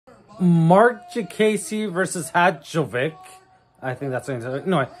Marc Diakiese versus Hadzovic. I think that's what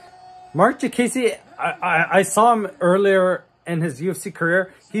no. Marc Diakiese, I saw him earlier in his UFC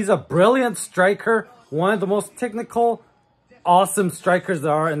career. He's a brilliant striker, one of the most technical, awesome strikers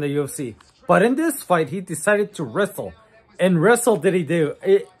there are in the UFC. But in this fight, he decided to wrestle. And wrestle did he do?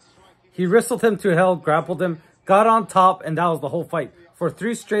 He wrestled him to hell, grappled him, got on top, and that was the whole fight. For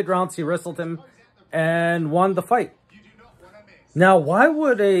 3 straight rounds, he wrestled him and won the fight. Now, why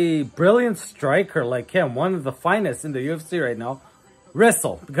would a brilliant striker like him, one of the finest in the UFC right now,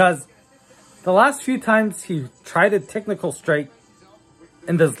 wrestle? Because the last few times he tried a technical strike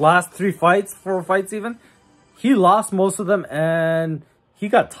in his last 3 fights, 4 fights even, he lost most of them and he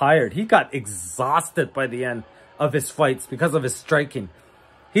got tired. He got exhausted by the end of his fights because of his striking.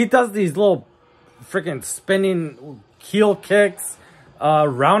 He does these little freaking spinning heel kicks,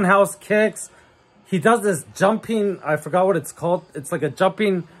 roundhouse kicks. He does this jumping, I forgot what it's called. It's like a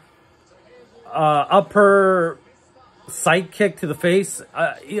jumping upper side kick to the face.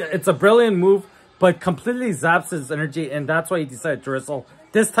 It's a brilliant move, but completely zaps his energy. And that's why he decided to wrestle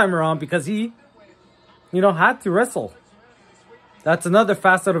this time around, because he, had to wrestle. That's another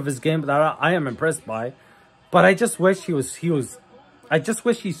facet of his game that I am impressed by. But I just wish I just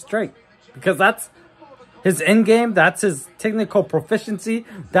wish he straight. Because that's his end game. That's his technical proficiency.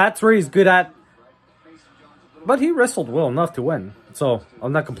 That's where he's good at. But he wrestled well enough to win. So,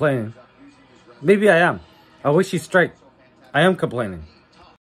 I'm not complaining. Maybe I am. I wish he's straight. I am complaining.